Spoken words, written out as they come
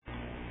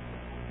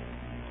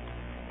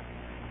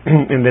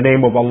In the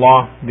name of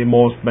Allah, the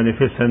most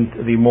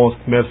beneficent, the most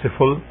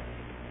merciful,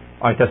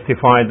 I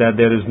testify that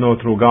there is no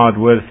true God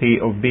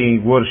worthy of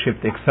being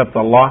worshipped except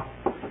Allah,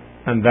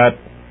 and that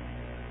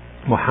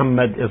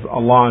Muhammad is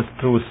Allah's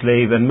true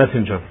slave and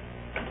messenger.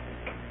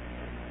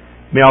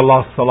 May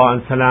Allah's salah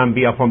and salam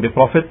be upon the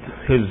Prophet,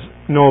 his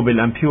noble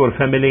and pure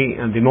family,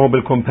 and the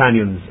noble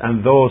companions,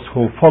 and those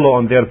who follow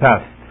on their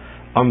path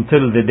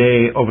until the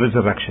day of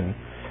resurrection.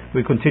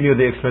 We continue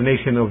the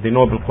explanation of the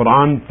Noble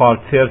Quran, part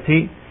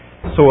 30,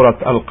 Surah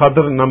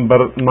Al-Qadr,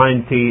 number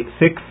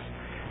 96,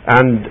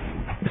 and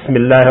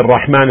Bismillah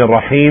ar-Rahman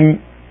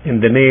ar-Rahim, in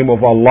the name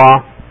of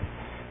Allah,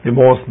 the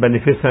most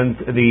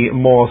beneficent, the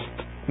most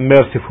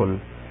merciful.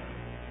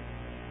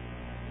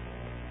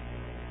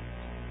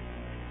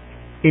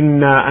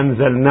 إنا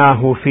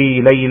أنزلناه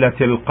في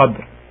ليلة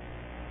القدر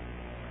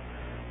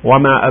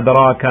وما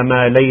أدراك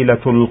ما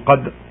ليلة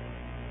القدر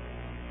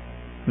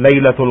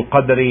ليلة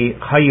القدر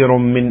خير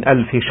من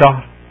 1000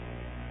 شهر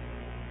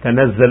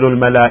تنزل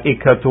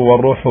الملائكة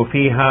والروح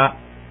فيها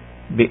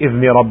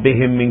بإذن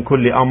ربهم من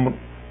كل أمر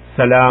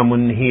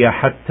سلام هي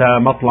حتى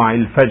مطلع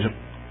الفجر.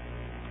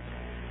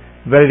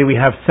 Verily we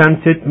have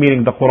sent it,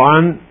 meaning the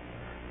Quran,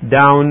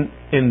 down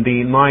in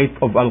the night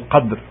of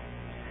Al-Qadr.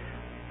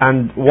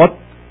 And what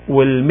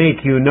will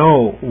make you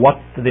know what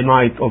the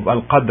night of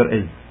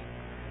Al-Qadr is?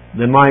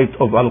 The night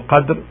of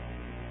Al-Qadr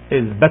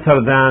is better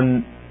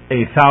than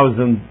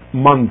 1,000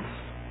 months.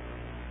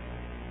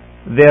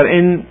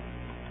 Therein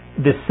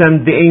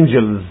descend the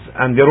angels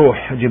and the Ruh,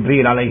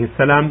 Jibreel alayhi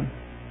salam,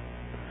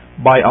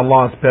 by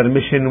Allah's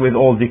permission with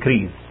all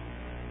decrees.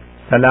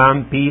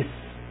 Salam, peace,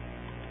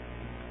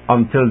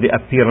 until the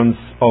appearance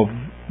of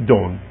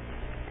dawn.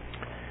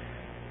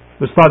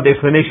 We start the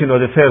explanation of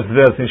the first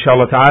verse,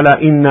 inshallah ta'ala.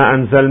 Inna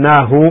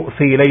anzalnahu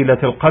fi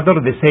laylatil qadr.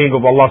 The saying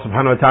of Allah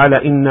subhanahu wa ta'ala,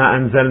 Inna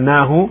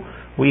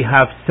anzalnahu, we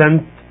have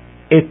sent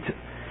it.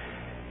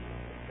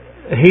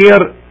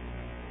 Here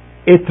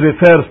it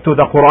refers to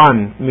the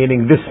Quran,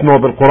 meaning this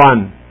noble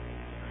Quran.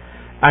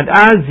 And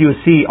as you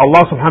see,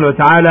 Allah subhanahu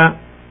wa ta'ala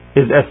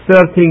is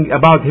asserting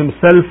about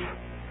himself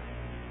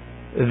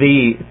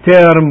the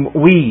term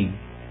we.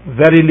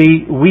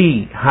 Verily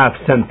we have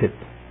sent it.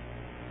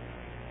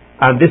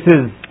 And this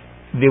is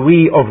the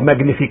we of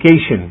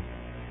magnification,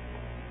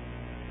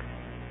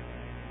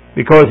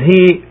 because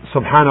he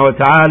subhanahu wa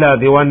ta'ala,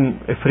 the one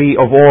free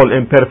of all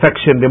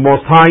imperfection, the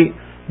most high,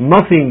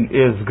 nothing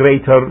is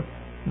greater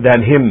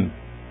than him.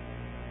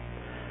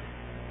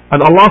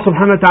 And Allah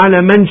subhanahu wa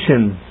ta'ala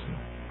mentions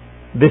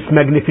this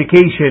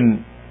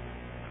magnification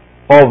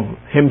of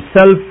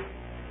himself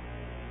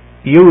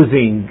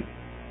using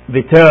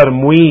the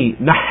term we,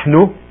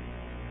 nahnu,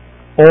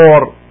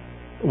 or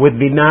with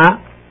the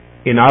na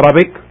in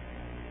Arabic,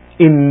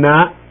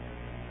 inna,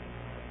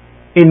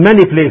 in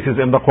many places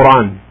in the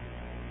Quran,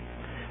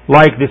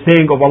 like the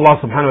saying of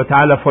Allah subhanahu wa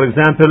ta'ala, for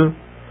example,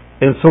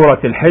 in Surah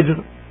Al-Hijr,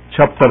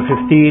 chapter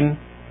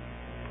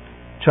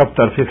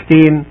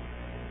 15,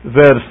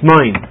 verse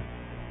 9.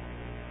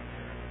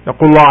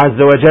 يقول الله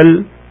عز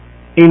وجل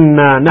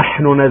إنا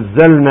نحن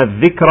نزلنا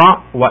الذكر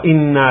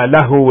وإنا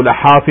له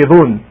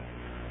لحافظون.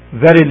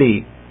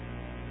 Verily,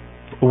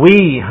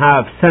 we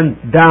have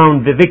sent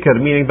down the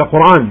dhikr, meaning the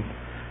Quran.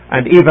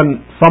 And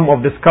even some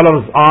of the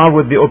scholars are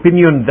with the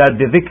opinion that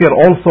the dhikr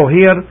also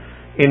here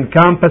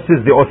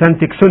encompasses the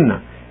authentic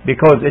sunnah,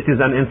 because it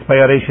is an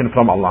inspiration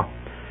from Allah.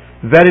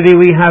 Verily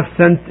we have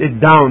sent it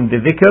down,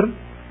 the dhikr,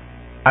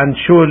 and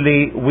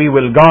surely we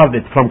will guard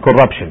it from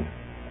corruption.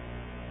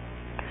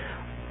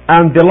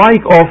 And the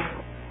like of,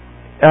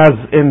 as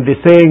in the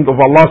saying of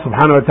Allah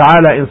subhanahu wa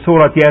ta'ala in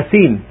Surah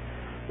Yasin,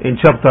 in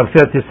chapter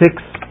 36,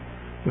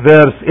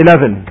 verse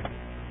 11.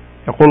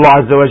 يقول الله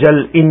عز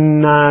وجل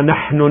إنا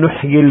نحن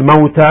نحيي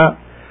الموتى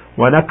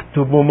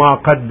ونكتب ما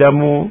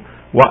قدموا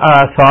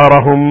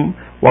وآثارهم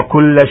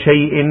وكل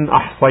شيء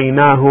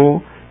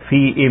أحصيناه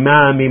في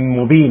إمام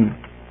مبين.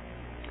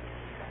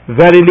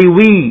 Verily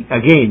we,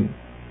 again,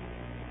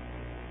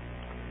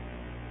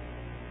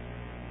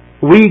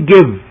 we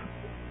give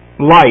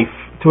life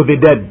to the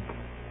dead,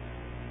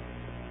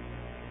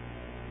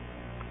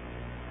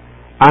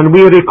 and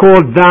we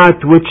record that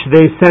which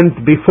they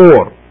sent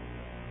before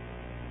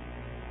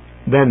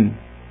then,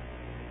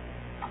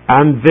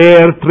 and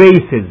their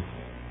traces,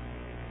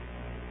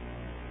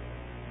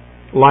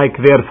 like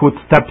their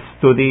footsteps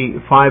to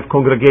the 5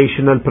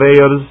 congregational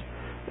prayers,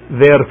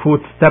 their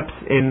footsteps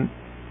in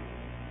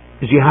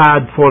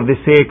jihad for the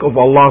sake of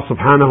Allah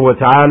subhanahu wa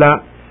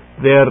ta'ala,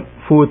 their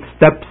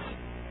footsteps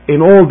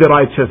in all the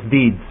righteous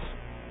deeds,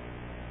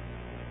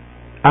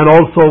 and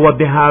also what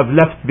they have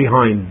left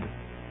behind,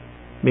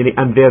 meaning,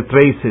 and their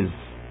traces,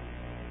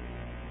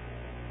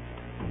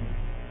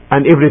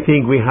 and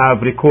everything we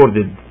have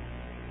recorded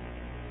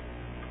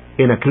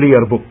in a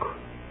clear book.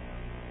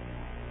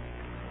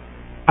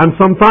 And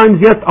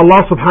sometimes yet Allah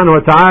subhanahu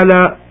wa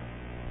ta'ala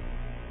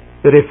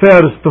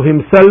refers to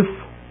himself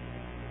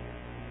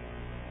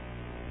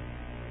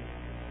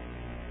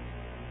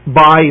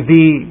by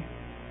the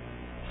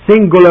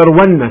singular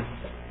oneness.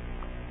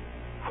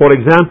 For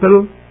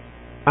example,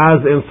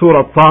 as in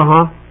Surah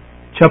Taha,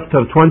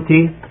 chapter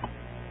 20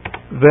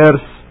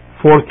 verse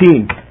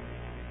 14.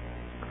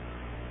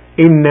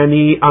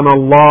 إنني أنا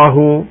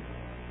الله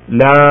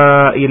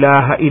لا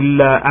إله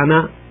إلا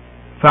أنا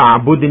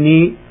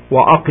فاعبدني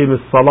وأقم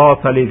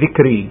الصلاة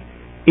لذكري.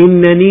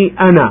 إنني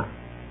أنا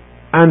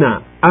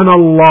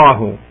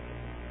الله.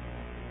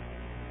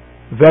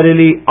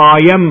 Verily I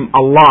am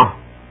Allah.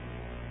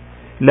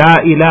 لا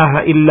إله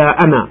إلا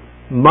أنا.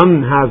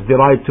 None has the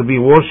right to be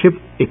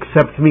worshipped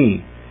except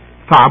me.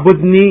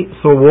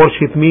 فاعبدني, so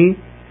worship me.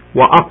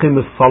 وأقم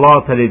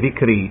الصلاة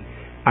لذكري,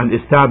 and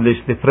establish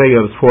the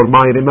prayers for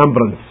my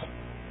remembrance.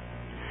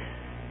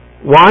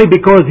 Why?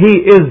 Because He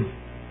is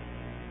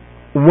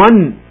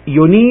one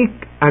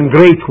unique and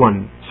great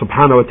one,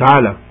 subhanahu wa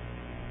ta'ala.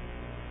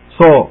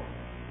 So,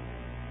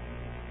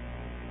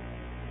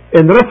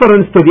 in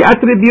reference to the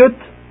attribute,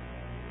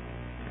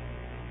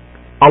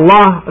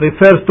 Allah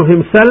refers to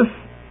Himself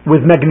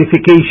with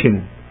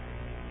magnification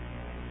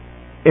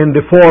in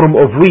the form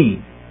of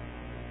we.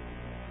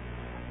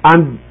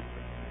 And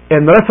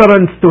in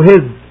reference to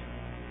His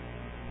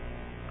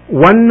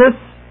oneness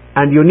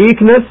and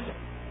uniqueness,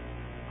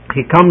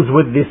 He comes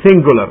with the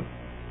singular,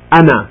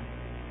 ana,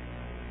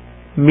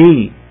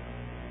 me,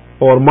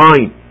 or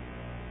mine.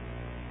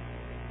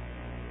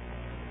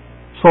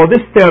 So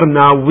this term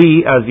now,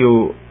 we, as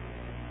you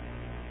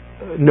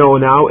know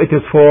now, it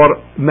is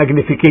for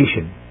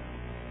magnification.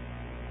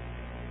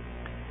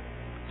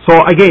 So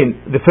again,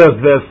 the first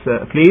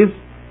verse, please.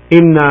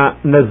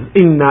 إِنَّا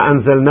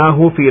أَنزَلْنَاهُ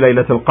فِي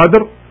لَيْلَةِ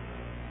الْقَدْرِ.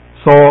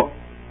 So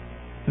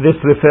this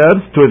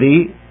refers to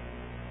the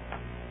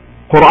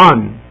Quran.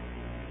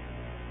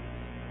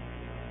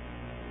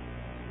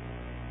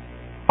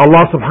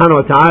 Allah subhanahu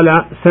wa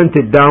ta'ala sent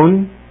it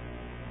down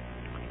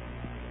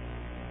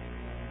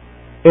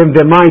in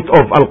the night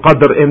of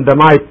Al-Qadr, in the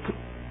night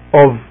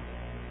of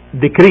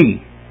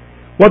decree.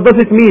 What does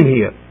it mean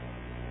here?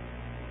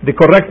 The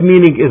correct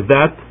meaning is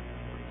that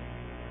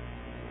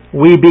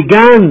we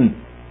began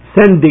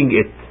sending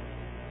it.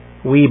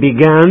 We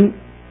began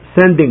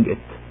sending it.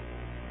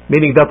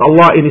 Meaning that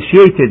Allah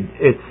initiated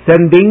its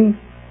sending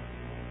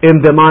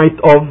in the night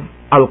of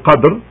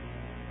Al-Qadr.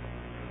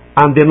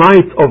 And the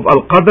night of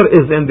Al-Qadr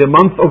is in the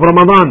month of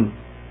Ramadan.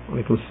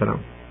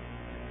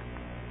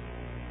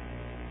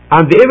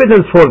 And the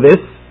evidence for this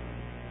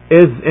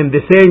is in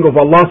the saying of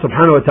Allah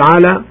subhanahu wa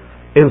ta'ala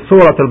in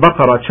Surah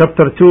Al-Baqarah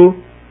chapter 2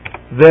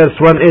 verse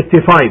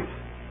 185.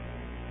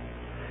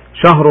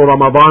 شهر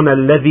رمضان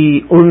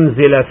الذي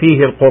أنزل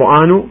فيه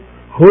القرآن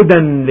هدى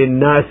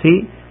للناس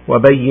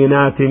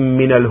وبينات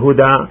من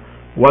الهدى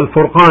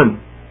والفرقان.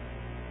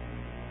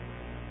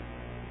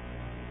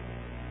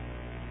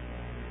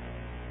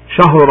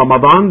 شهر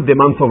رمضان, the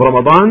month of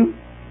Ramadan,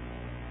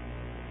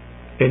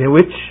 in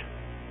which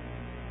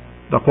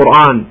the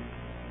Quran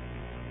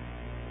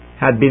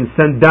had been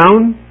sent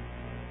down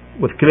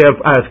with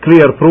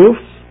clear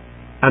proofs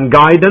and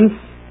guidance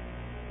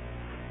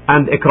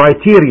and a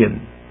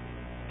criterion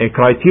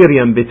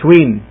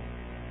between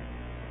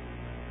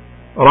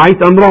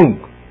right and wrong.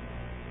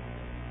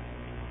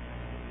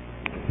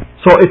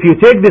 So if you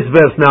take this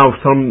verse now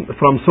from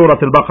Surah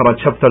Al-Baqarah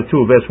chapter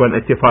 2 verse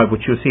 185,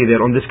 which you see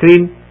there on the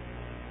screen,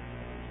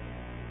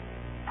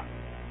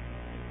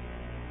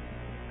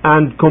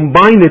 and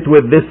combine it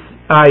with this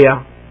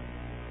ayah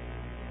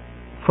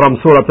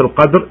from Surah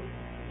Al-Qadr,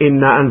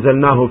 إِنَّا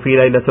أَنزَلْنَاهُ فِي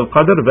لَيْلَةِ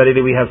الْقَدْرِ,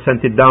 verily we have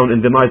sent it down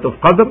in the night of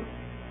Qadr,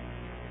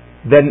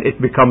 then it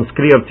becomes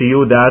clear to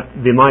you that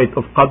the night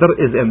of Qadr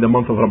is in the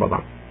month of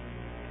Ramadan,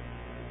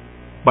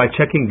 by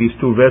checking these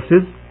two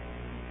verses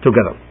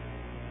together.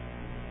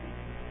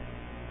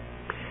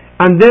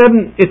 And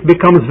then it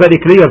becomes very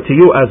clear to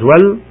you as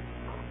well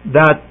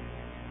that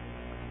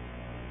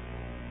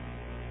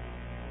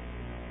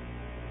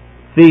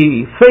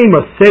the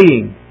famous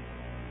saying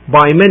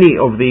by many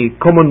of the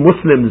common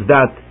Muslims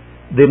that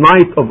the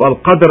night of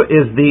Al-Qadr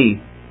is the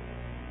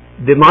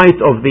night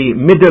of the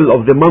middle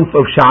of the month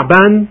of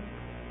Sha'ban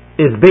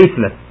is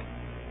baseless,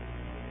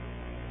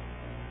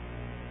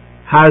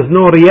 has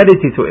no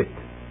reality to it.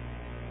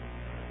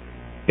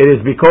 It is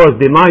because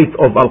the night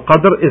of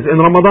Al-Qadr is in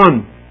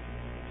Ramadan,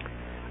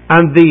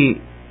 and the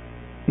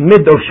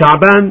mid of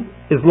Sha'ban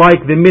is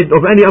like the mid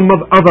of any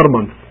other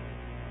month.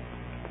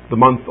 The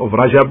month of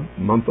Rajab,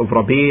 month of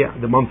Rabi',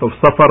 the month of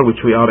Safar,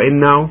 which we are in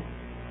now,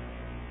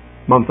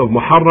 month of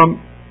Muharram,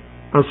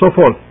 and so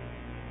forth.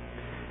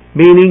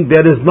 Meaning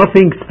there is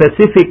nothing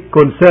specific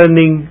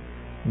concerning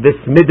this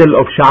middle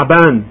of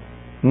Sha'ban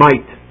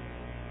night.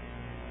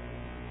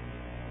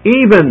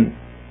 Even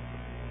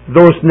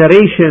those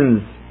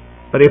narrations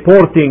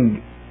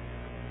reporting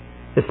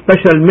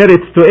special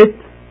merits to it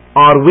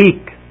are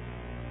weak.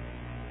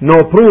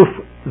 No proof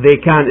they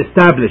can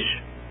establish.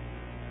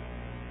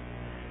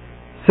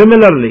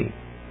 Similarly,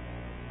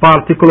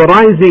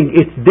 particularizing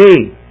its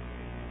day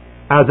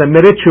as a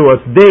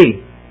meritorious day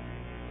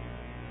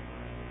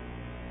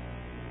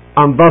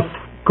and thus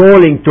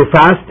calling to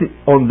fast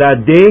on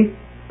that day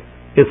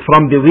is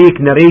from the weak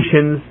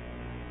narrations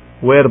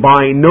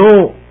whereby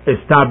no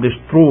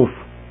established proof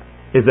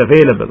is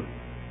available.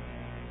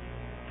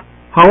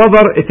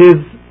 However, it is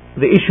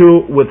the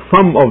issue with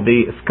some of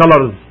the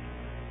scholars,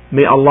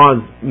 may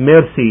Allah's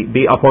mercy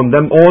be upon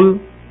them all,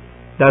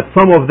 that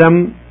some of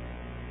them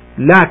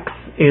lacks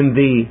in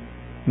the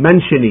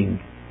mentioning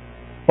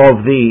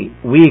of the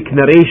weak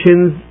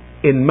narrations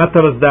in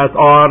matters that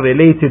are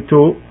related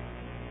to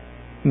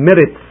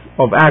merits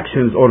of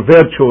actions or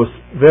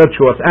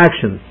virtuous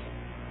actions,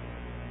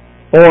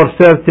 or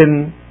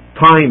certain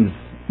times,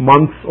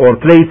 months or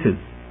places.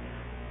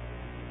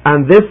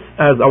 And this,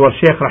 as our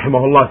Shaykh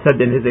rahimahullah said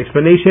in his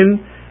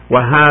explanation,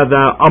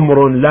 وَهَذَا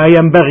أَمْرٌ لَا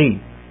يَنْبَغِي,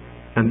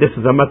 and this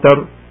is a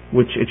matter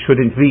which it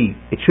shouldn't be,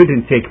 it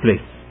shouldn't take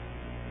place.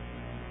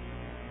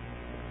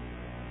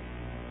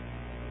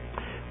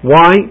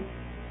 Why?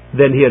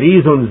 Then he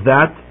reasons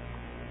that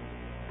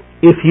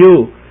if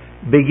you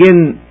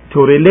begin to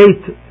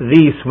relate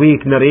these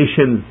weak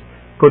narrations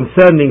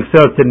concerning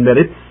certain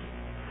merits,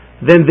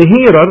 then the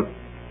hearer,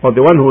 or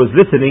the one who is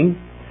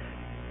listening,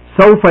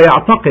 سوف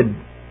يعتقد,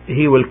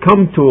 he will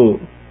come to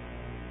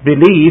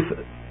believe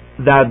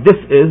that this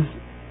is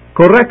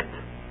correct,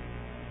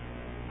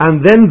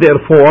 and then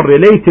therefore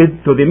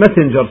related to the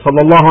Messenger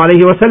sallallahu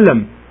alaihi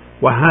wasallam.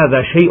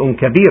 وهذا شيء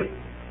كبير,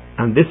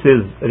 and this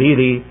is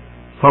really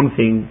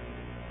something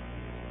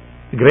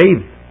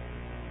grave.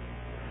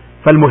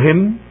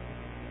 فالمهم,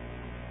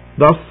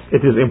 thus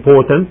it is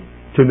important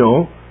to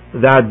know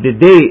that the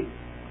day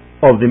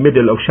of the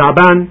middle of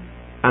Sha'ban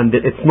and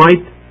its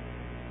night,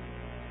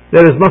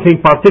 there is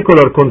nothing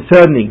particular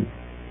concerning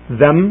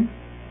them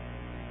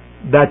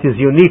that is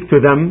unique to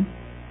them,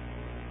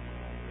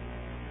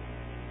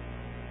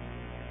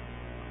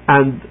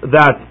 and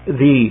that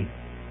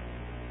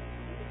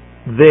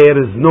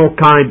there is no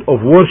kind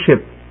of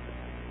worship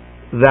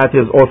that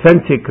is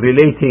authentic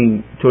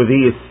relating to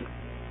these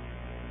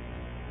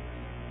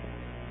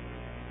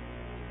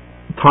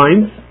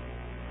times,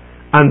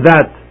 and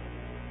that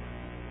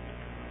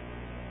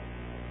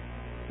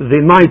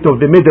the night of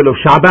the middle of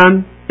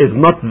Sha'ban is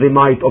not the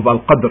night of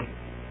Al-Qadr.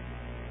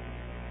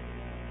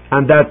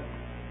 And that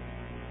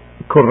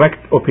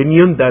correct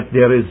opinion that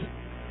there is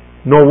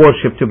no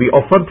worship to be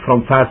offered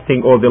from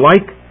fasting or the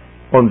like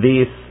on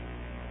the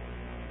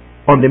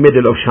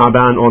middle of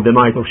Sha'ban or the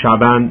night of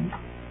Sha'ban.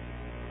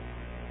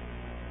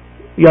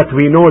 Yet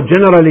we know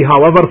generally,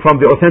 however,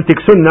 from the authentic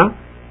Sunnah,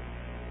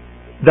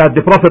 that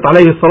the Prophet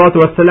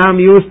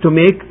ﷺ used to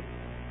make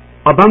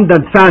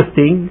abundant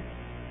fasting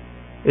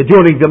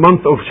during the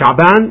month of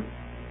Sha'ban,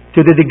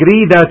 to the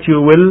degree that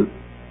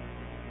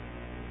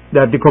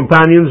that the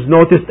companions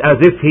noticed as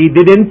if he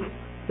didn't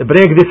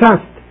break the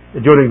fast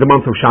during the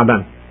month of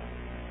Sha'ban.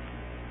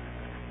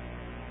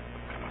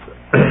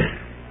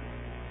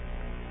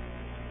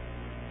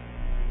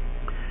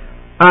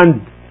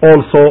 And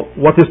also,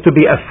 what is to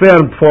be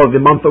affirmed for the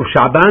month of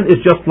Sha'ban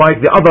is just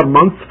like the other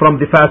months, from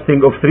the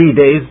fasting of 3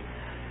 days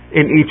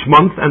in each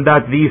month, and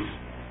that these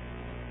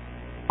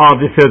are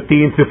the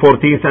 13th, the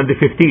 14th and the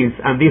 15th,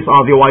 and these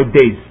are the white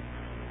days.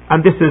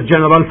 And this is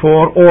general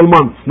for all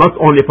months, not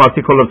only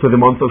particular to the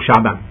month of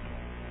Sha'ban.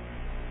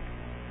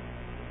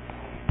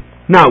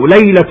 Now,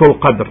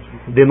 Laylatul Qadr,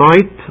 the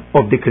night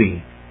of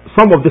decree.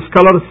 Some of the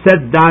scholars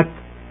said that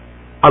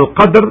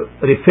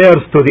Al-Qadr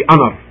refers to the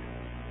honor.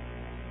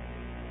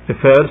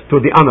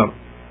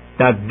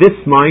 That this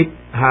night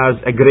has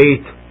a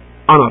great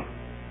honor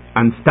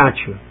and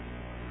stature.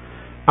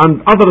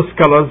 And other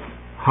scholars,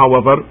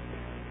 however,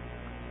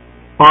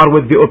 are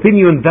with the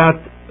opinion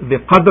that the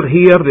Qadr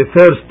here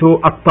refers to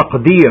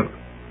At-Taqdeer,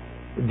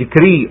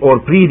 decree or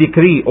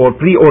pre-decree or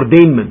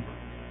preordainment.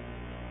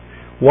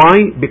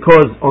 Why?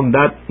 Because on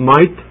that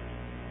night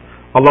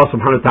Allah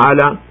subhanahu wa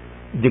ta'ala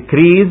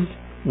decrees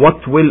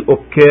what will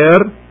occur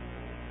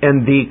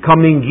in the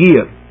coming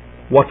year.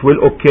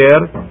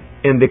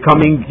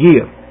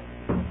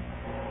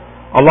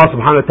 Allah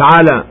subhanahu wa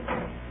ta'ala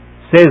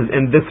says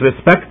in this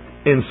respect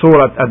in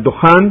Surah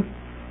Ad-Dukhan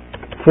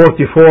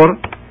 44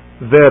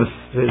 verses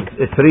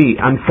 3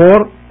 and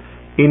 4,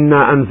 إِنَّا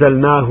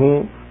أَنزَلْنَاهُ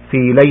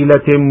فِي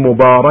لَيْلَةٍ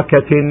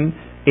مُبَارَكَةٍ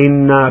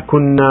إِنَّا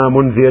كُنَّا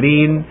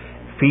مُنذِرِينَ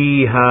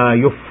فِيهَا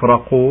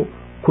يُفْرَقُ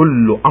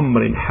كُلُّ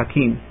أَمْرٍ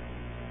حَكِيمٍ.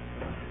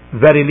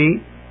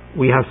 Verily,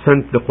 we have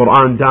sent the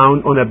Quran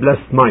down on a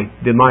blessed night,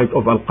 the night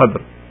of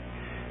Al-Qadr.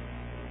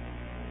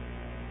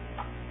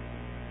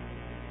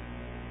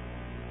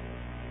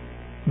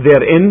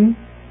 Therein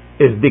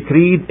is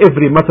decreed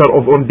every matter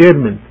of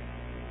ordainment.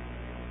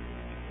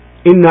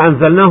 إِنَّا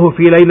أَنزَلْنَاهُ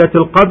فِي لَيْلَةِ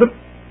الْقَدْرِ.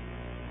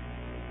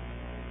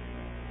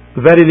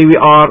 Verily we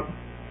are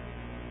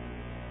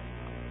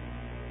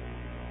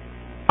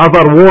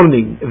other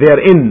warning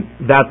therein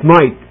that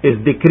night is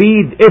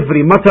decreed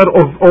every matter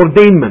of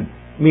ordainment,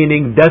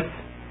 meaning death,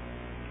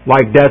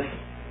 like death,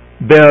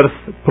 birth,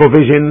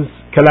 provisions,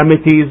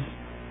 calamities,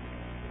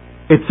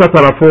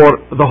 etc. for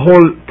the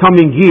whole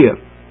coming year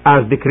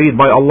as decreed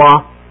by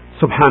Allah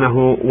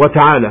subhanahu wa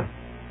ta'ala.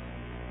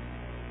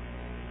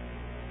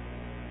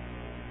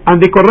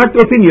 And the correct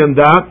opinion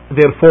that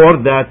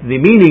therefore that the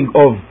meaning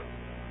of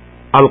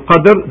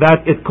Al-Qadr,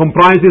 that it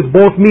comprises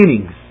both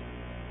meanings.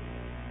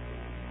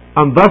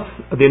 And thus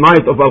the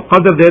night of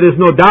Al-Qadr, there is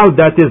no doubt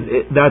that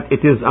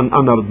it is an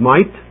honored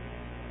night,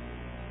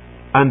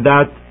 and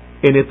that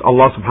in it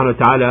Allah subhanahu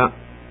wa ta'ala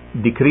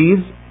decrees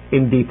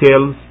in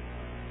details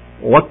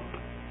what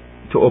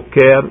to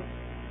occur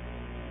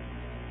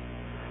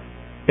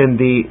in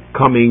the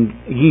coming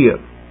year,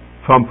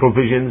 from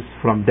provisions,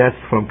 from death,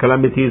 from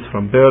calamities,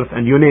 from birth,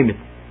 and you name it.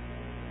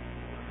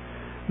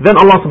 Then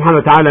Allah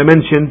subhanahu wa ta'ala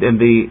mentioned in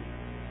the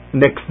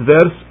next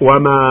verse,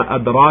 وَمَا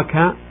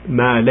أَدْرَاكَ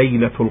مَا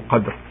لَيْلَةُ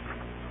الْقَدْرِ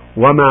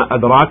وَمَا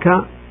أَدْرَاكَ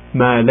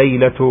مَا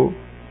لَيْلَةُ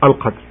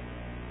الْقَدْرِ.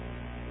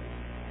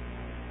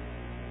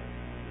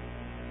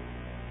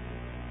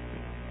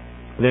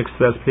 Next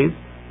verse, please.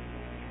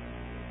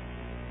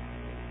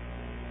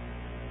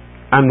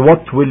 And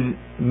what will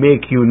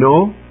make you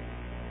know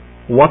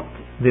what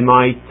the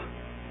night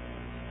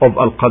of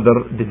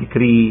Al-Qadr, the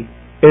decree,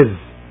 is?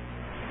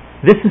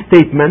 This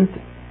statement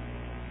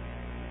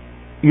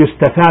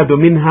يستفاد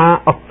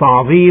منها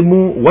التعظيم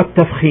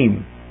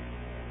والتفخيم.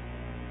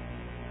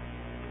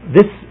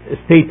 This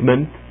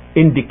statement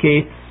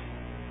indicates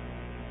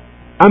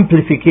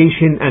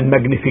amplification and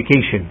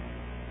magnification,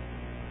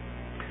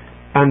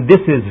 and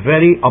this is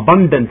very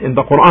abundant in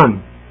the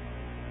Quran.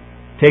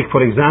 Take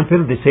for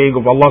example the saying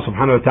of Allah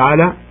subhanahu wa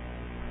ta'ala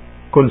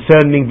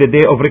concerning the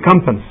day of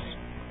recompense,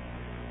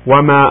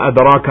 وَمَا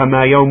أَدْرَاكَ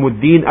مَا يَوْمُ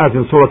الدِّينِ, as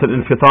in Surah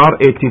Al-Infitar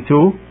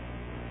 82,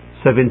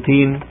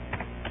 17,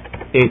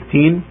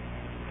 18.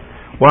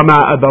 وَمَا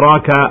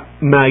أَدْرَاكَ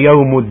مَا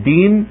يَوْمُ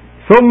الدِّينِ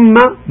ثُمَّ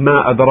مَا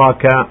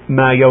أَدْرَاكَ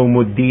مَا يَوْمُ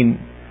الدِّينِ.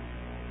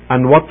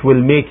 And what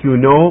will make you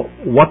know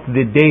what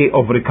the day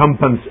of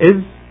recompense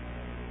is,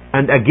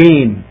 and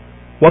again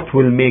what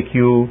will make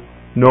you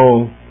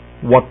know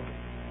what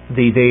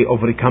the day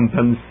of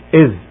recompense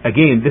is.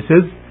 Again, this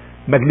is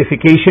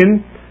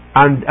magnification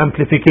and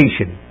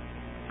amplification.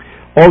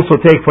 Also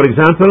take for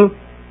example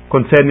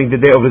concerning the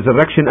day of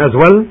resurrection as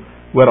well,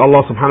 where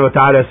Allah subhanahu wa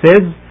ta'ala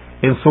says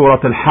in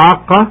Surah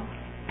Al-Haqqah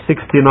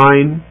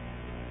 69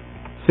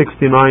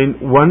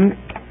 1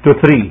 to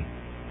 3,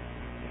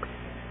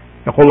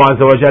 يقول الله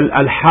عز وجل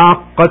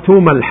الحاقة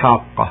ما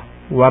الحاقة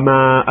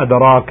وما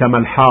أدراك ما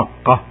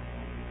الحاقة.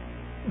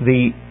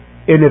 The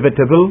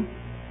inevitable,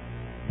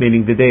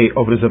 meaning the day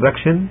of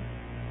resurrection,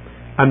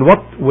 and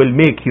what will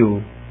make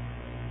you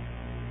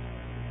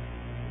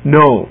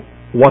know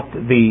what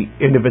the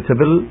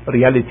inevitable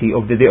reality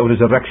of the day of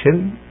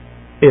resurrection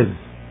is.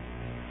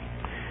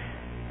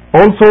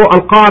 Also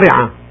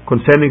Al-Qari'ah,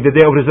 concerning the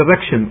day of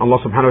resurrection, Allah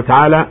subhanahu wa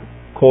ta'ala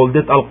called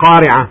it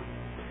Al-Qari'ah,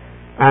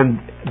 and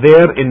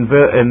there in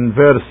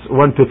verse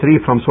 1 to 3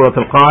 from Surah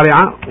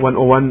Al-Qari'ah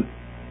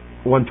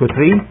 1 to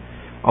 3,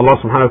 Allah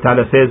subhanahu wa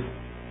ta'ala says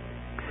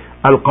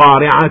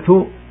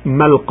Al-Qari'atu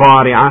mal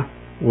Qari'ah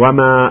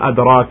وما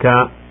أدراك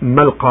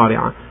ما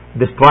القارعة.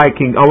 The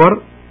striking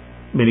hour,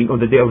 meaning on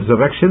the day of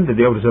resurrection,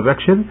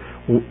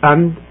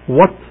 and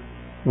what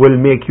will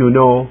make you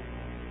know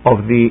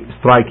of the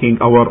striking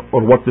hour,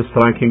 or what the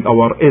striking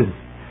hour is.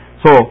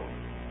 So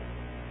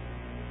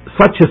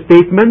such a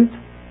statement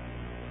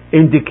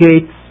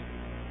indicates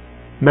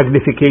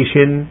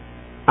magnification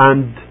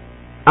and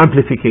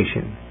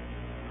amplification.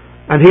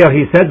 And here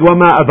he said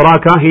وما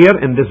أدراك, here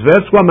in this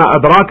verse, وما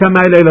أدراك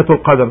ما ليلة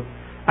القدر,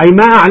 أي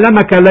ما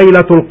أعلمك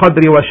ليلة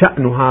القدر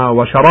وشأنها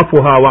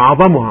وشرفها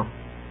وعظمها.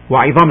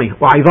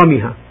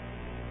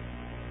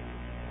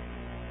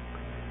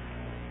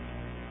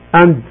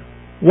 And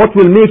what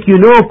will make you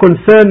know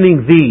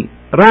concerning the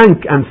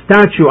rank and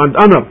stature and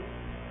honor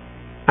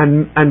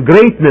and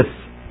greatness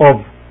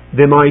of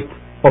the night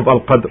of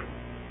Al-Qadr.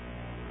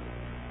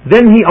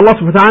 Then Allah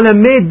subhanahu wa ta'ala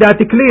made that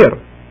clear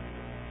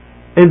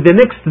in the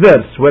next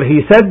verse, where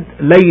he said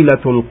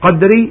ليلة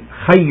القدر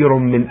خير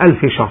من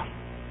ألف شهر.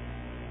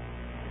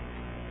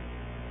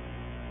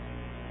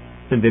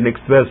 In the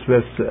next verse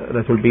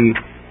that will be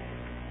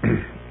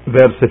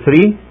verse 3,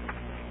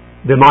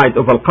 the night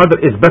of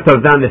Al-Qadr is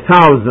better than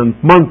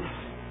 1,000 months,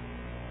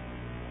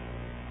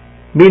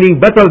 meaning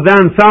better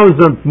than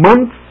 1,000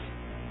 months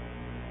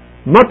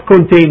not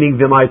containing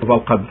the night of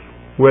Al-Qadr,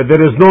 where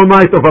there is no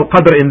night of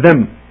Al-Qadr in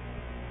them.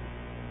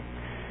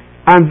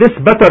 And this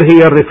better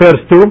here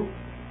refers to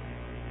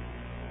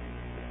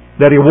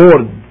the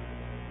reward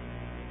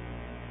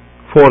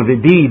for the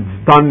deeds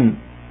done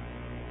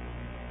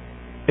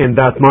in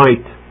that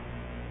night,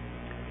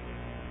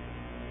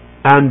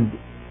 and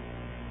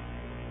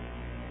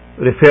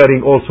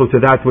referring also to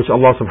that which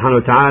Allah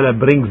subhanahu wa ta'ala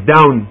brings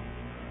down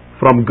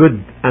from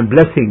good and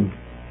blessing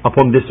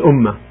upon this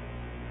ummah.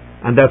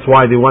 And that's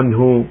why the one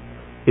who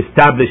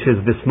establishes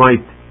this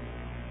night,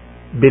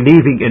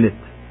 believing in it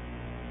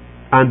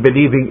and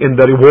believing in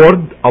the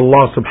reward,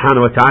 Allah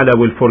subhanahu wa ta'ala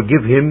will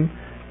forgive him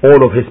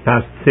all of his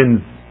past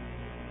sins.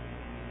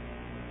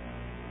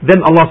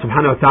 Then Allah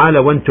subhanahu wa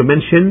ta'ala went to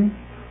mention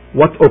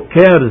what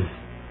occurs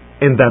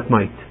in that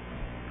night.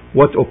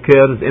 What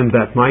occurs in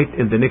that night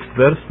in the next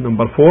verse,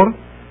 number 4.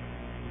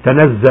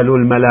 تنزل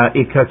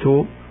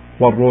الملائكة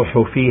والروح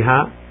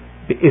فيها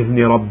بإذن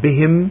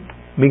ربهم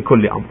من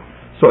كل أمر.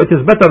 So it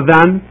is better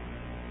than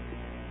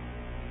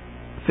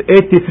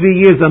 83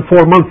 years and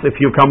 4 months if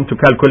you come to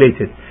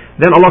calculate it.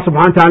 Then Allah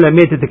subhanahu wa ta'ala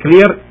made it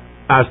clear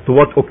as to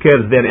what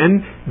occurs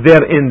therein.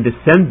 Therein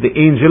descend the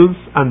angels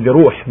and the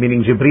ruh,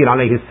 meaning Jibreel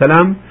alayhi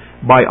salam,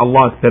 by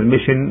Allah's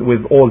permission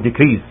with all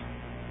decrees.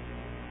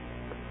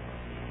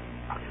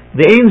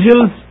 The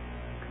angels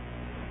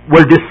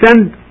will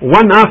descend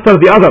one after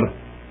the other.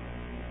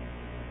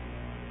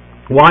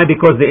 Why?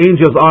 Because the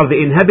angels are the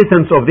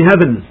inhabitants of the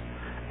heavens,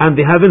 and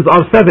the heavens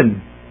are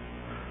 7.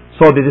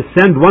 So they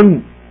descend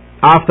one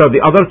after the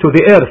other to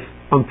the earth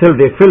until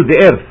they fill the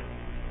earth.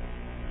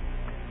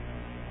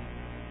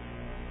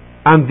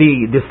 And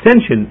the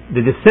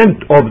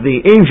descent of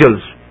the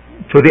angels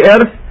to the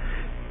earth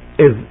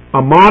is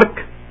a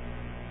mark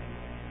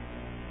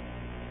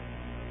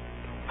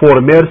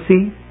for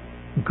mercy,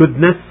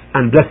 goodness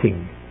and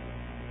blessing.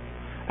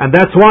 And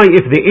that's why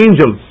if the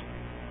angels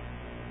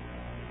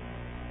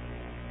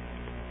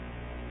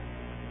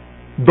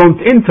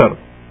don't enter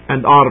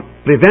and are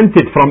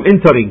prevented from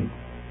entering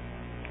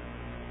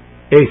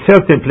a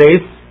certain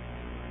place,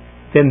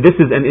 then this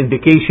is an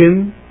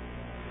indication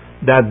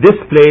that this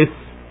place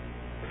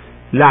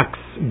lacks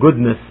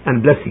goodness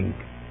and blessing,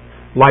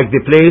 like the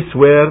place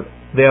where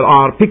there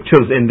are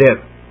pictures in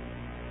there.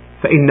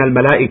 فإن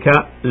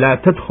الملائكة لا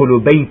تدخل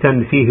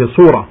بيتا فيه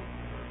صورة.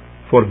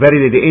 For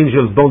verily the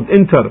angels don't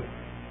enter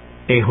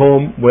a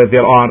home where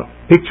there are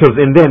pictures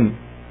in them.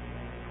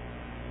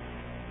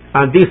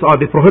 And these are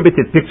the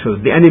prohibited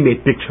pictures, the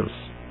animate pictures.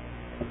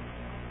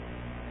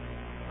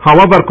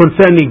 However,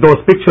 concerning those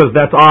pictures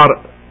that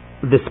are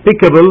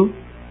despicable,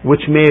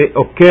 which may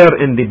occur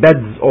in the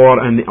beds or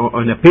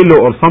on a pillow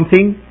or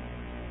something,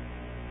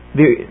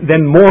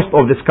 then most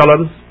of the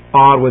scholars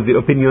are with the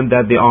opinion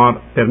that they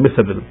are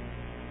permissible.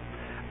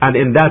 And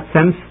in that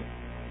sense,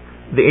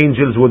 the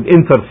angels would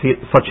enter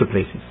such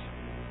places.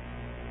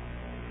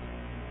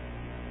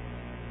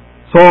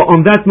 So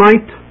on that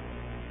night,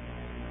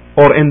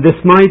 or in this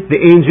night, the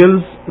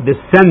angels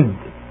descend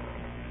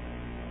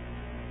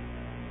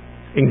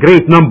in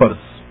great numbers,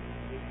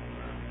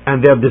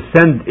 and their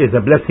descent is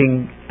a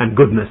blessing and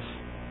goodness.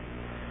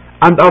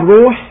 And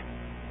Ar-Ruh,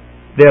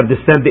 their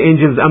descent, the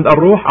angels and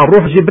Ar-Ruh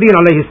Jibreel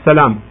alayhi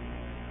salam.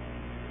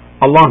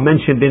 Allah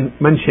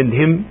mentioned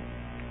him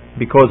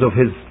because of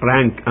his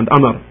rank and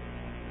honor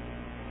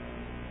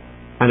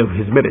and of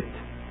his merit.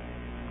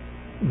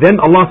 Then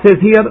Allah says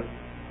here,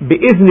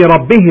 بِإِذْنِ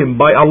رَبِّهِمْ,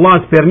 by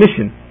Allah's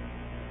permission,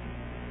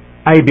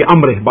 أي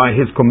بأمره, by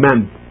his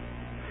command.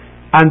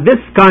 And this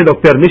kind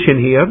of permission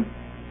here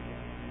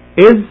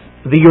is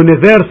the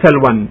universal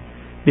one,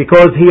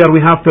 because here we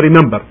have to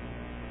remember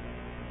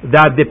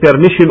that the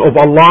permission of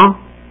Allah,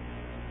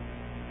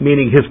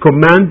 meaning his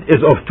command,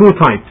 is of two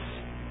types: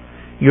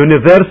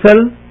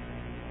 universal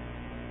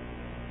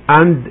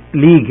and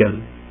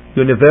legal.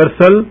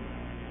 Universal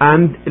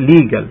and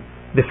legal.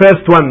 The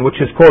first one,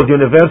 which is called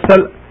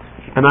universal,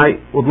 and I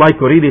would like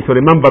to really to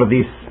remember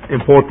these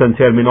important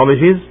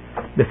terminologies.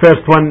 The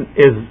first one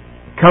is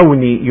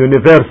كوني,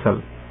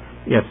 universal,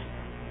 yes,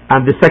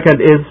 and the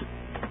second is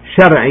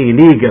شرعي,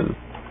 legal.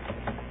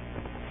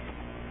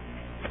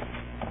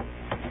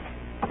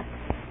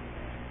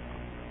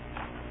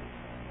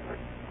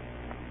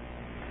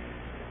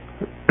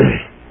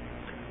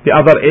 The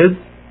other is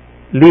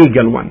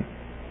legal one.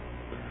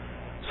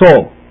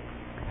 So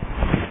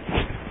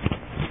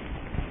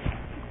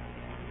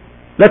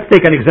let's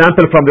take an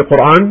example from the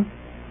Quran.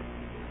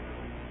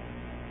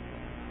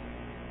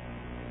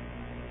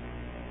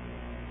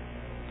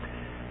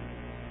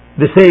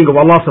 The saying of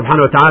Allah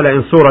subhanahu wa ta'ala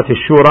in Surah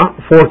Ash-Shura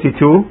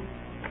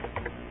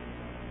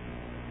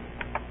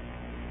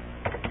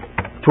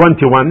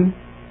 42:21,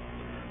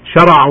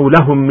 شرعوا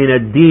لهم من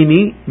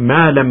الدين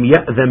ما لم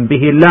يأذن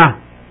به الله.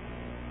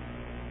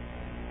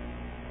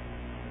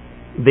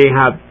 They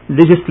have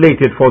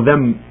legislated for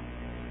them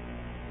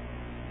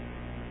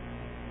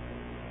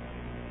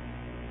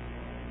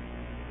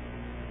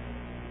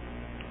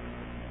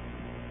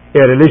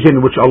a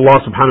religion which Allah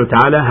subhanahu wa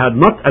ta'ala had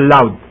not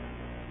allowed,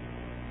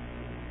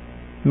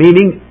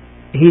 meaning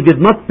he did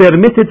not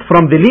permit it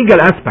from the legal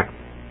aspect.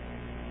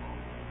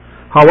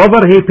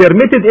 However, he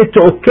permitted it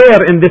to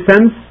occur in the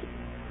sense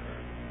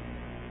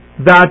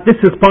that this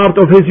is part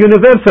of his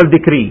universal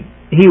decree.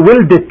 He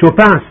willed it to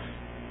pass.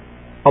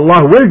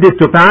 Allah willed it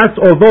to pass,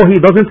 although he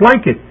doesn't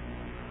like it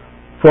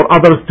for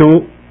others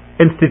to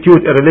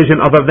institute a religion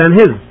other than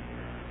his.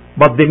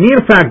 But the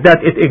mere fact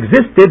that it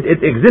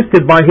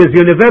existed by his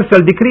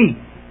universal decree,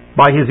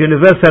 by his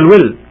universal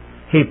will.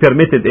 He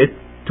permitted it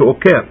to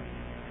occur,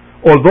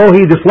 although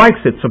he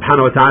dislikes it,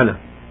 subhanahu wa ta'ala.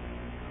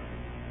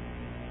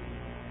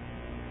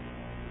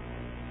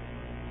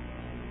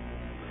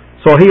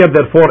 So here,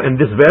 therefore, in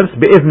this verse,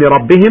 بِإِذْنِ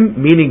رَبِّهِمْ,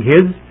 meaning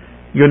his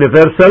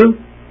universal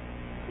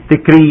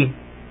decree.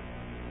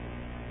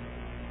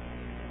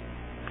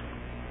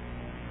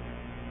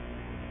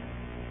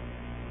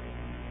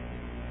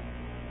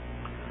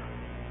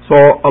 So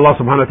Allah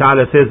subhanahu wa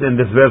ta'ala says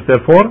in this verse,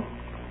 therefore,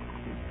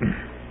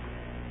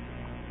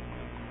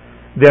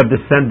 there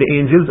descend the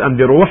angels and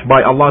the ruh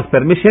by Allah's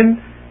permission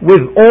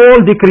with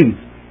all decrees.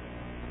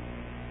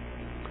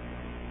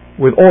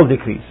 with all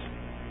decrees.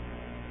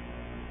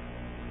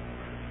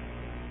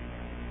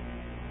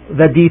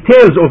 The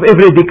details of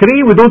every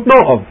decree we don't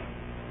know of,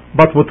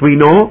 but what we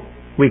know,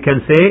 we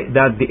can say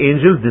that the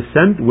angels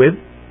descend with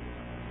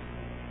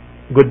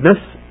goodness,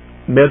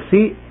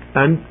 mercy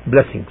and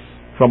blessings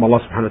from Allah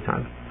subhanahu wa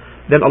ta'ala.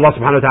 Then Allah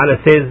subhanahu wa ta'ala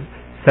says,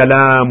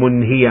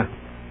 Salamun hiya,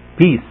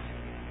 peace.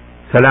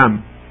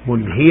 Salam,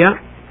 hiya,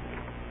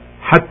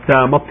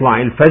 hatta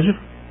matla' al-fajr.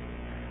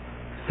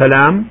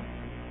 Salam,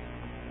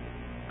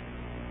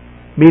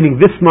 meaning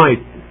this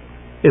night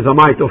is a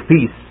night of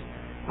peace.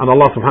 And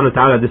Allah subhanahu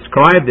wa ta'ala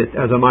described it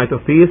as a night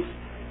of peace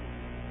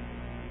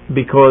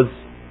because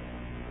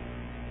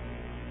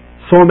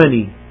so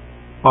many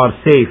are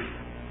safe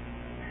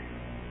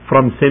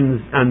from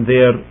sins and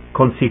their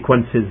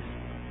consequences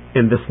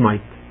in this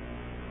night.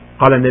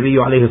 قال النبي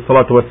عليه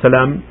الصلاة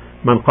والسلام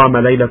من قام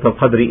ليلة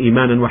القدر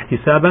إيمانا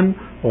واحتسابا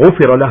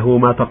غفر له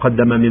ما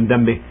تقدم من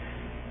ذنبه.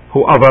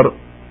 Whoever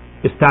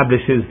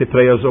establishes the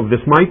prayers of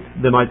this night,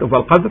 the night of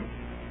Al-Qadr,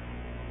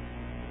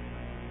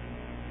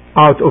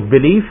 out of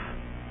belief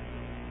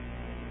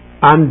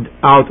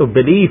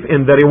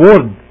in the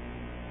reward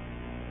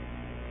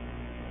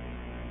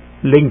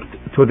linked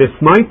to this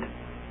night,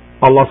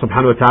 Allah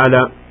subhanahu wa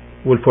ta'ala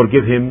will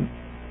forgive him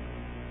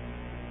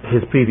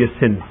his previous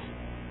sins.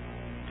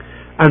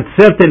 And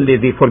certainly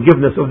the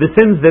forgiveness of the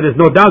sins, there is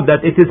no doubt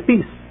that it is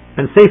peace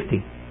and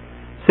safety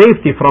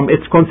from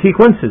its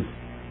consequences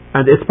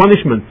and its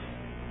punishments.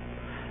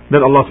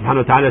 Then Allah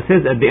subhanahu wa ta'ala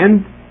says at the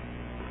end,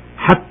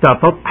 حتى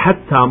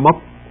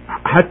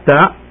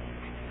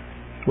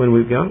when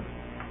we go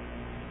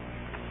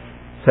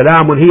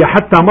سلام هي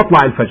حتى مطلع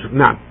الفجر.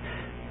 نعم,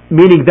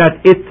 meaning that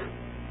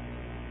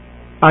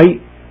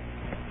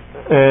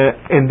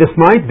in this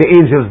night the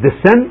angels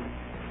descend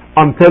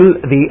until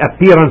the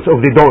appearance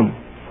of the dawn,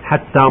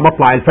 حتى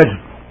مطلع الفجر,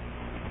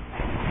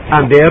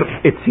 and there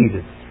it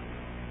ceases.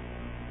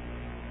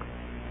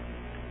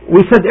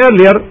 We said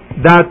earlier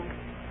that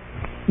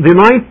the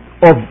night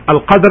of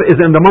Al-Qadr is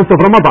in the month of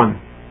Ramadan.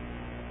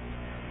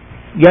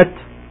 Yet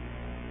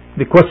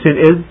the question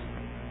is,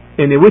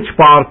 in which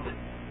part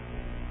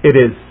it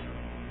is?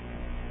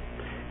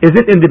 Is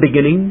it in the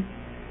beginning?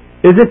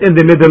 Is it in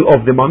the middle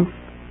of the month?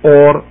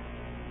 Or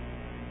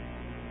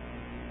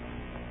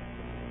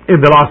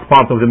in the last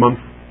part of the month?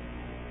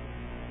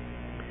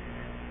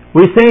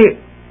 We say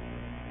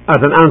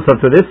as an answer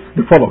to this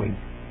the following.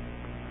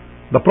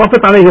 The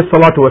Prophet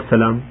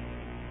ﷺ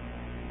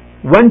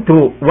went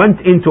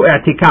into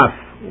i'tikaf,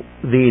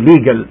 the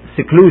legal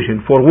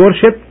seclusion for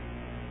worship,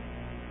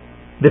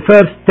 the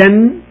first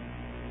 10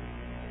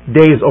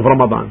 days of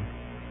Ramadan,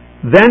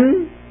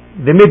 then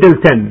the middle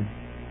 10,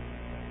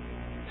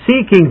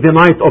 seeking the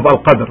night of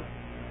Al-Qadr.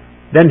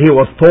 Then he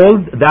was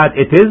told that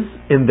it is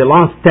in the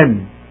last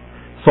 10.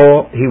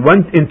 So he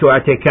went into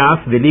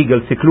i'tikaf, the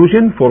legal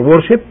seclusion for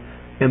worship,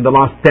 in the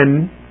last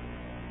 10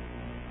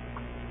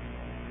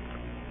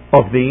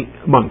 of the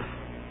month.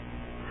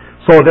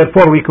 So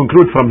therefore we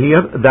conclude from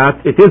here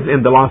that it is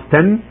in the last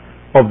 10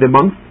 of the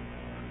month.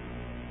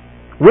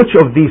 Which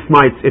of these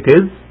nights it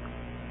is,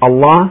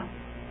 Allah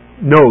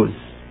knows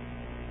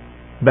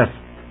best.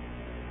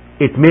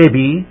 It may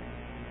be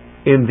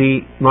in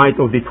the night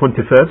of the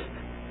 21st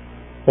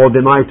or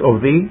the night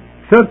of the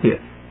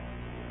 30th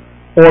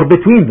or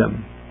between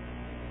them.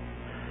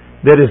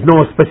 There is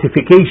no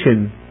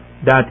specification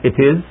that it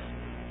is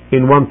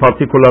in one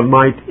particular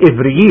night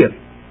every year.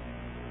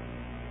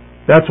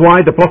 That's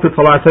why the Prophet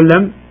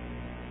ﷺ,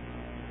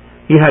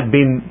 he had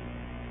been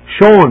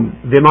shown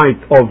the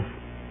night of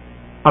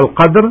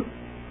Al-Qadr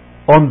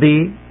on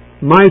the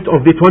night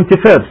of the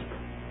 21st,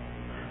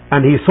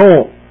 and he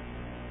saw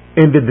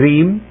in the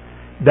dream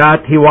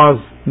that he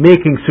was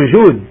making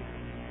sujood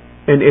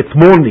in its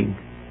morning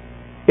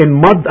in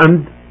mud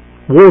and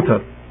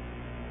water.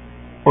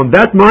 On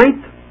that night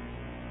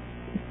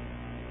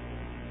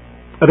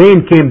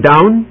rain came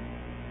down,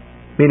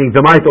 meaning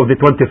the night of the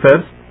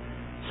 21st.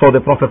 So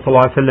the Prophet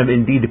ﷺ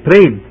indeed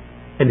prayed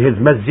in his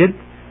masjid,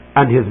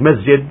 and his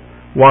masjid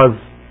was,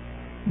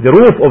 the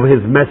roof of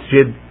his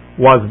masjid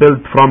was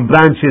built from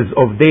branches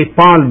of date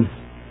palms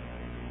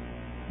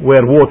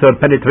where water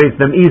penetrates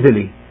them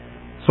easily.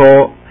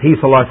 So he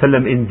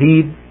ﷺ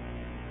indeed,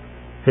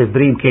 his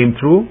dream came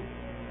true,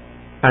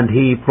 and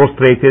he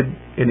prostrated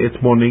in its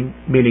morning,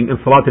 meaning in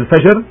Salat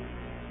al-Fajr,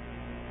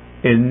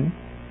 in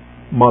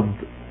mud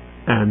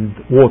and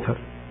water.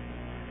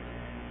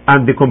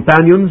 And the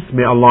companions,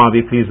 may Allah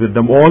be pleased with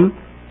them all,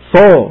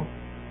 saw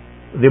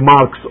the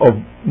marks of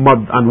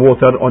mud and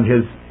water on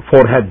his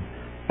forehead,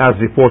 as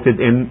reported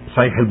in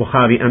Sahih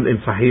al-Bukhari and in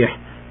Sahih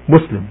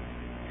Muslim.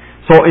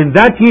 So in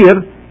that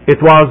year,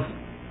 it was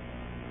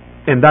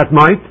in that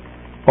night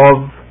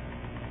of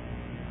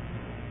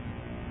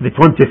the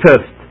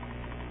 21st.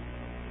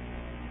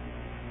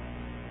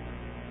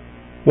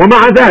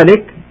 ومع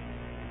ذلك,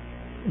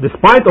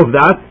 despite of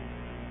that,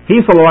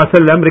 he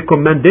ﷺ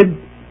recommended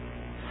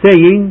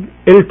saying,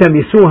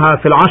 التمسوها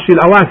في العشر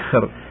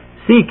الأواخر,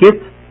 seek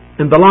it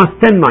in the last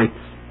 10 nights.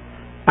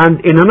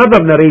 And in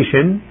another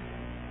narration,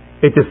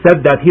 it is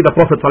said that he, the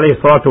Prophet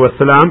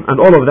ﷺ, and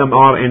all of them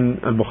are in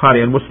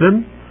Bukhari and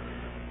Muslim,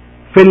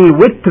 في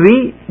الوتر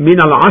من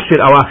العشر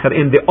الأواخر,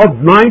 in the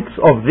odd nights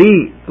of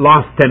the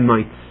last 10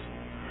 nights.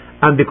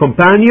 And the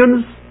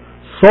companions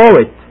saw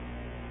it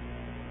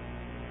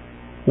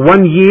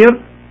 1 year,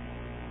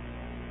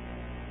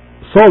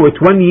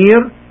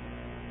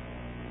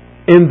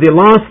 in the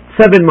last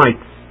 7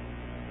 nights.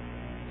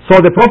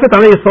 So the Prophet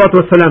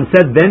ﷺ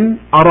said then,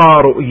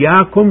 أرى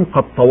رؤياكم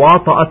قد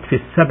تواطأت في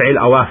السبع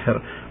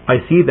الأواخر. I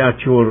see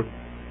that you're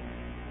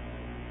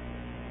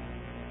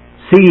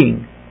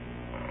seeing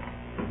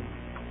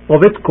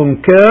of it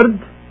concurred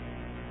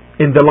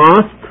in the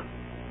last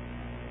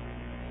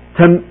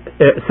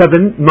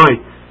 7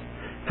 nights.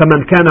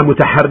 فمن كان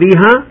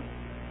متحريها,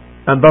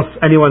 and thus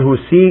anyone who is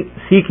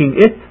seeking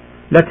it,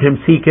 let him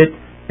seek it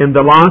in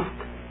the last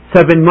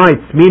 7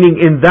 nights, meaning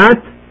in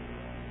that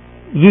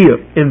year.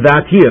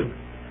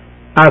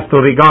 As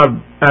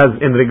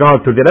in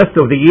regard to the rest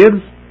of the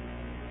years,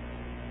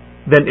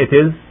 then it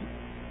is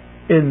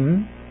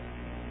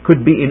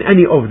could be in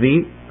any of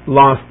the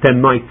last 10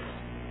 nights.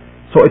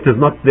 So it is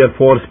not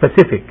therefore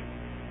specific.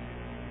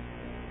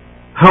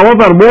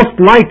 However, most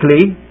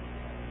likely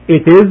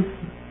it is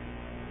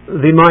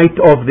the night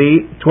of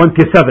the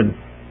 27th.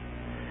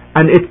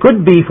 And it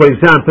could be, for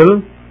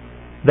example,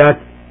 that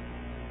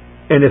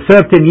in a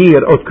certain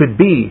year it could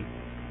be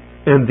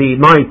in the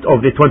night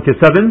of the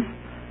 27th,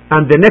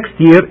 and the next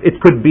year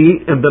it could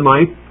be in the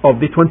night of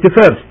the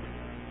 21st,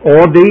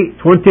 or the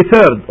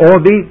 23rd, or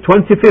the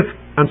 25th,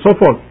 and so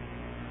forth.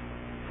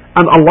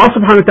 And Allah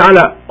subhanahu wa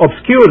ta'ala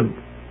obscured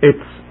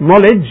its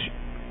knowledge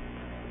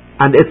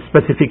and its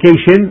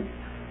specification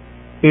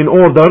in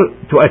order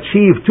to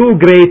achieve 2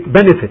 great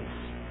benefits.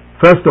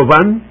 First of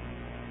one,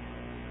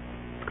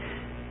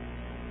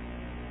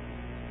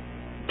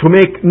 to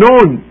make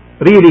known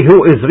really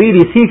who is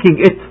really seeking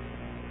it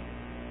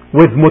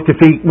with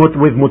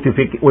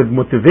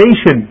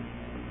motivation,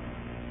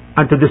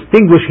 and to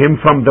distinguish him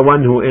from the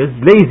one who is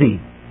lazy.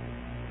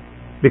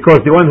 Because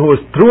the one who is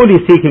truly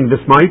seeking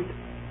this night,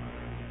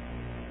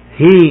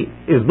 he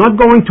is not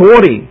going to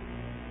worry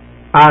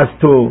as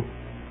to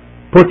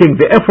putting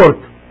the effort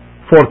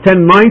for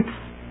 10 nights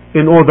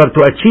in order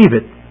to achieve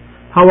it.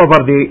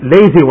 However, the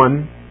lazy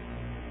one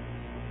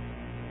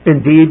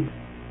indeed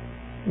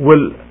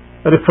will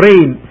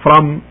refrain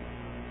from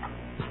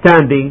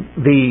standing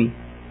the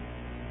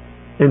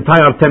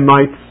entire 10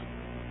 nights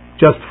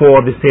just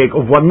for the sake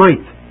of 1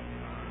 night.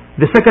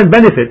 The second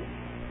benefit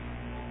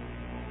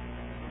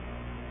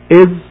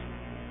is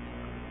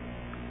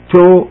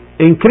to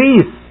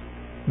increase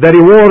the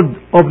reward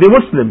of the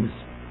Muslims,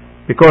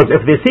 because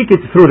if they seek it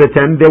through the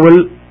 10, they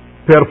will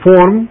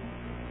perform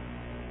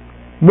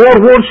more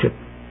worship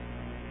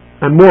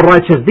and more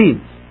righteous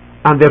deeds,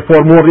 and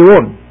therefore more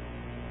reward.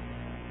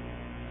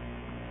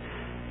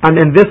 And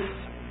on this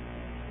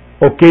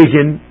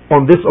occasion,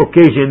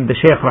 the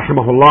Shaykh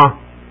rahimahullah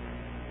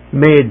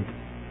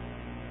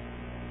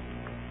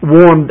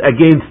warned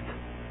against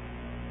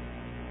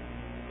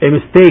a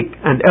mistake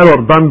and error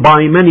done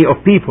by many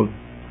of people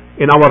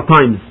in our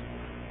times,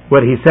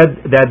 where he said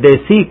that they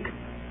seek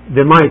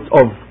the night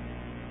of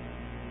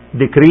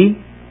decree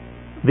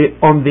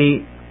on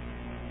the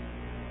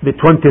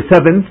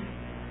 27th.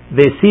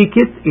 They seek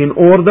it in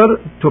order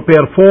to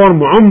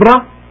perform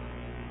umrah,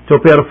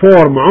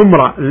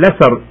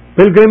 lesser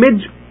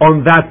pilgrimage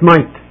on that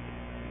night.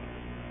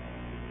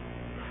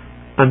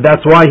 And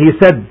that's why he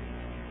said,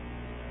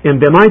 in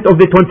the night of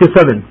the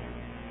 27th,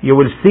 you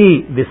will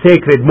see the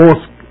sacred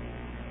mosque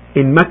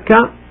in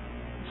Mecca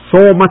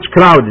so much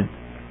crowded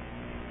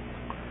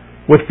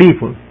with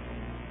people.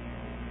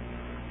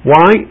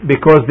 Why?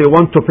 Because they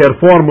want to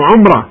perform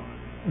umrah,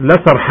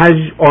 lesser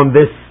hajj on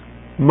this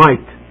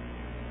night.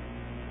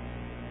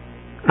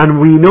 And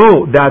we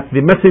know that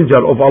the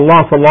Messenger of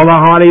Allah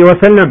sallallahu alayhi wa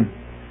sallam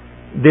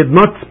did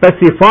not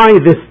specify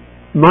this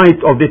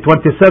night of the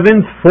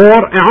 27th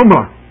for a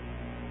umrah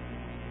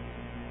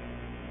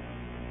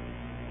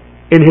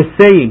in his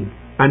saying,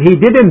 and he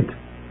didn't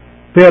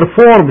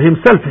perform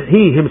himself,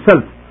 he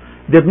himself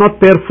did not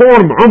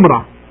perform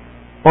umrah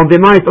on the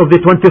night of the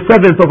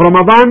 27th of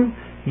Ramadan,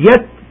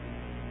 yet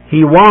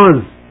he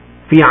was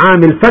fi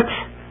aam al-fath,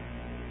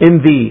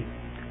 in the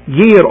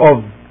year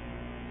of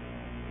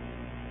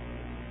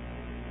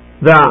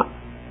the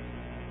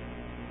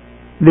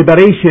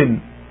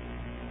liberation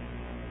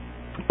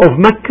of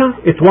Mecca.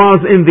 It was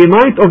in the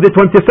night of the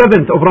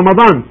 27th of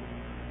Ramadan.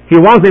 He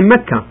was in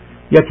Mecca,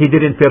 yet he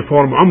didn't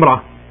perform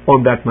umrah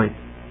on that night.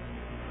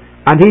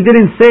 And he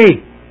didn't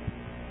say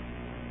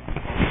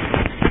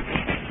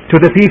to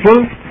the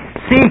people,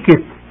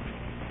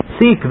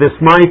 seek this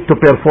night to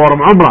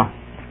perform umrah.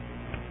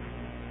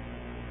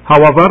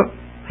 However,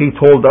 he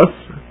told us,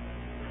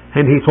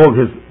 and he told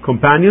his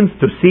companions,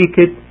 to seek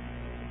it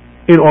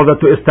in order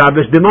to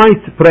establish the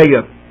night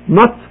prayer,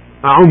 not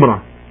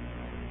umrah.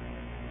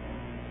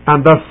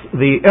 And thus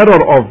the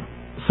error of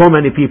so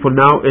many people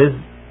now is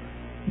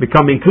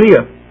becoming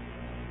clear.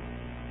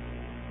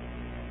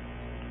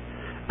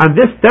 And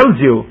this tells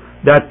you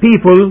that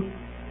people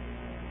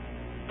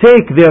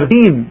take their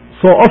deen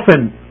so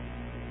often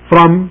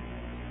from,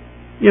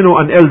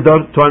 an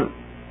elder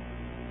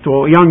to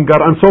a younger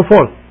and so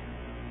forth,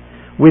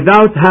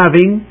 without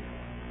having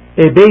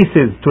a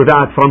basis to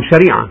that from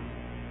Sharia.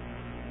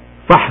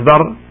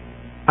 فاحذر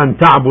أن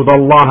تعبد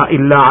الله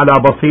إلا على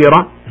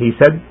بصيرة, he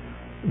said,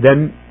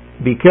 then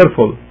be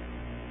careful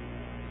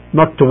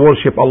not to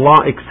worship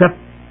Allah except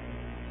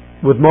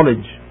with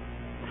knowledge.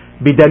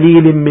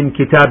 بدليل من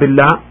كتاب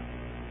الله,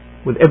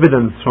 with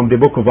evidence from the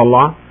book of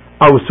Allah,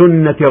 أو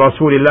سنة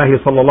رسول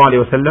الله صلى الله عليه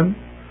وسلم,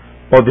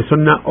 or the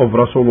sunnah of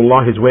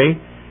Rasulullah, his way,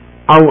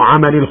 أو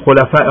عمل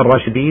الخلفاء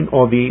الراشدين,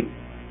 or the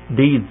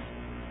deeds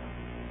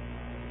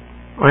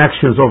or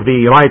actions of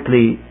the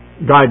rightly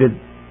guided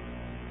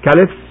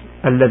caliphs,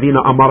 الذين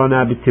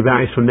أمرنا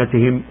باتباع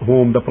سنتهم,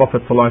 whom the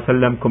Prophet صلى الله عليه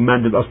وسلم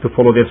commanded us to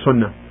follow their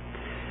sunnah.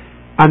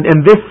 And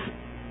in this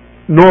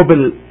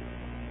noble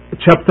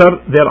chapter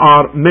there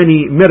are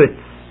many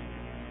merits.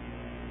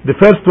 The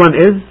first one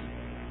is,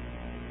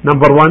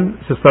 number one,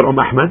 Sister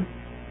Ahmad,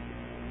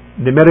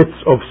 the merits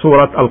of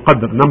Surah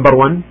Al-Qadr. Number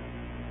one,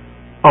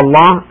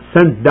 Allah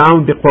sent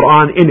down the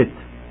Quran in it,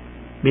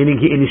 meaning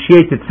He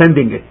initiated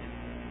sending it,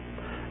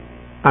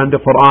 and the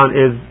Quran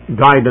is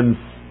guidance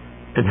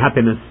and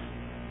happiness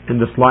in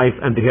this life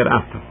and the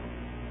hereafter.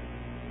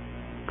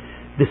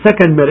 The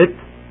second merit,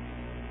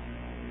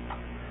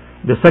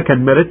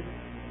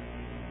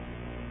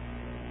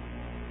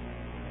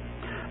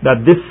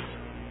 that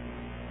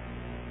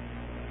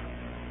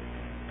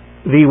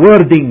the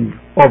wording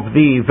of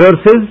the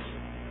verses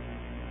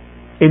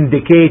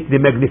indicate the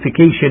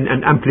magnification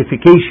and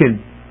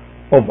amplification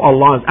of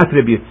Allah's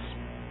attributes,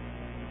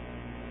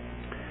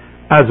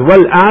 as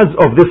well as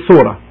of this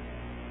surah,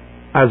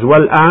 as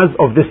well as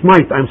of this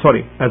night,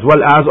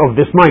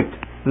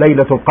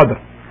 Laylatul Qadr.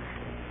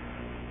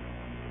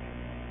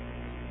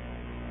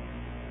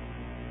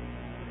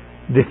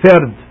 The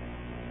third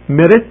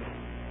merit,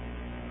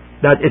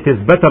 that it is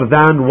better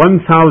than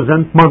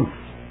 1,000 months.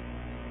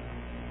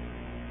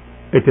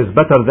 It is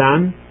better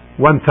than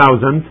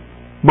 1,000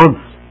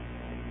 months.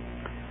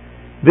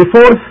 The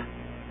fourth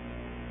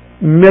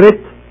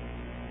merit,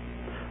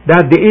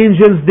 that the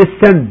angels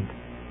descend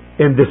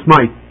in this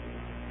night,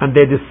 and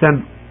they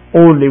descend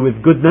only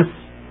with goodness,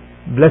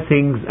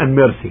 blessings and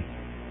mercy.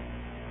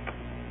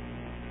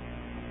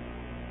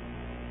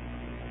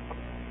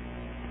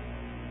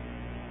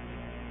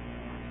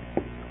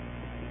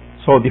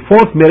 So the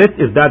fourth merit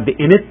is that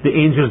in it the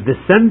angels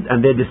descend,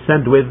 and they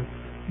descend with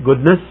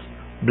goodness,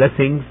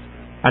 blessings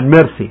and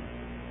mercy.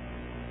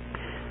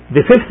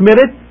 The fifth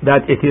merit,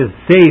 that it is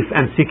safe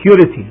and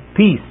security,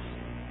 peace.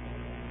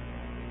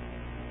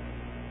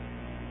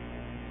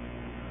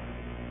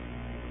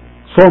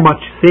 So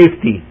much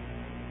safety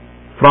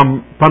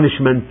from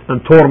punishment and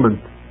torment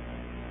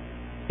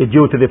is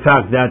due to the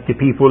fact that the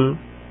people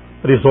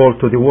resort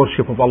to the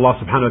worship of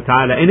Allah subhanahu wa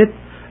ta'ala in it,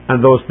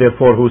 and those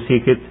therefore who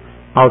seek it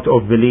out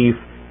of belief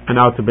and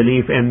out of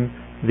belief in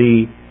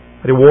the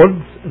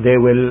rewards, they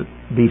will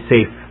be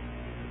safe.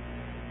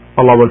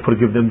 Allah will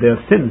forgive them their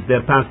sins,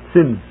 their past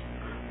sins.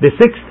 The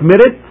sixth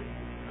merit,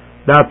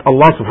 that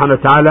Allah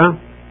subhanahu wa ta'ala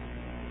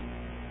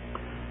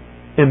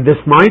in this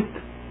night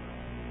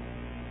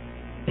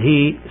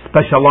He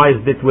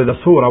specialized it with a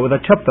surah, with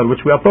a chapter which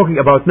we are talking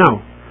about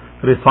now,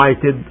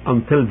 recited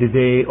until the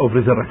day of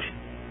resurrection.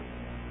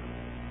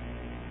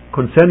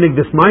 Concerning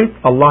this night,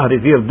 Allah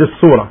revealed this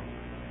surah,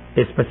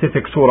 a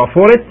specific surah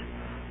for it,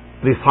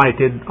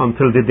 recited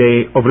until the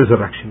day of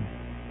resurrection.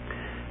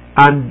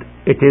 And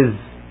it is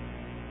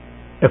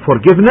a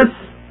forgiveness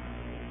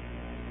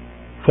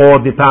for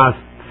the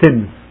past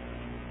sins.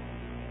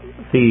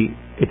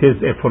 It is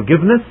a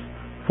forgiveness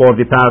for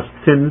the past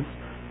sins,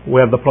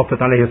 where the Prophet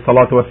ﷺ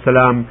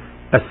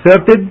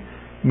asserted,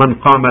 Man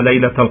qama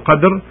laylat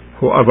al-qadr,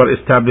 whoever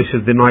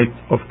establishes the night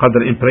of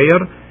Qadr in prayer,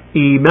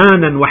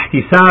 imanan wa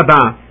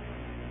ihtisaba,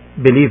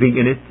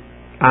 believing in it,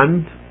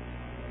 and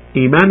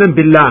imanan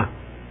billah,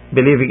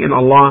 believing in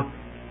Allah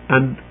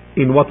and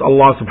in what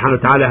Allah subhanahu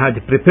wa ta'ala had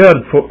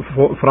prepared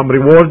from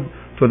reward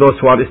to those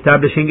who are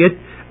establishing it,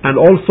 and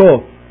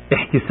also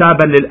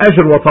ihtisaban lil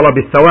ajr wa talab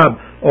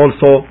al-thawab,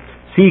 also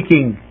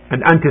seeking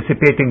and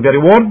anticipating the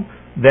reward,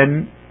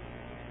 then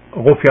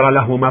غفر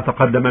له ما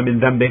تقدم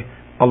من ذنبه,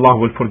 Allah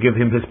will forgive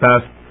him his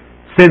past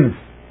sins.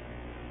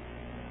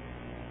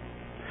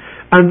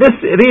 And this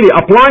really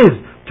applies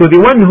to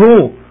the one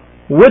who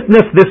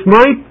witnessed this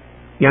night,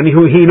 yani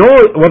who he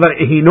knows, whether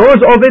he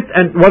knows of it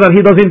and whether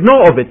he doesn't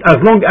know of it, as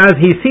long as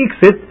he seeks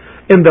it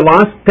in the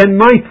last 10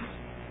 nights.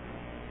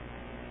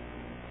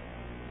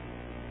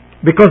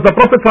 Because the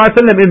Prophet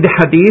ﷺ in the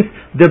hadith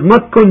did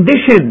not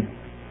condition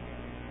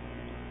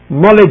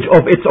knowledge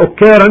of its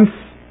occurrence.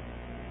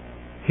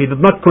 He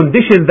did not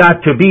condition that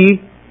to be,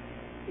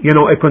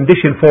 a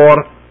condition for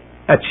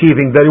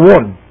achieving the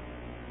reward.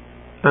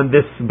 And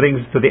this brings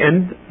to the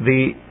end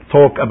the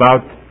talk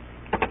about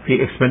the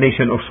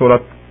explanation of Surah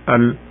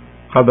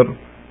Al-Qadr.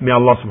 May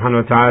Allah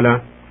subhanahu wa ta'ala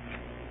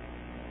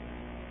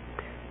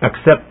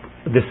accept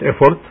this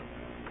effort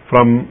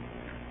from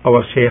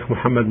our Shaykh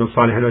Muhammad bin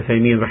Salih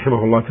al-Uthaymeen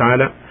rahimahullah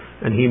ta'ala,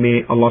 and He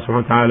may, Allah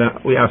subhanahu wa ta'ala,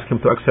 we ask Him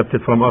to accept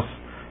it from us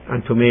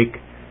and to make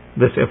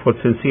this effort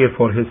sincere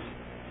for His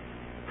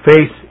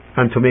face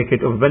and to make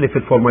it of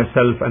benefit for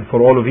myself and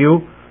for all of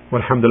you.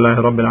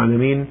 Walhamdulillahi Rabbil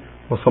Alameen,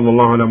 wa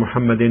sallallahu ala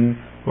Muhammadin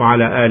wa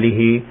ala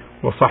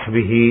alihi wa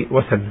sahbihi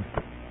wa sallam.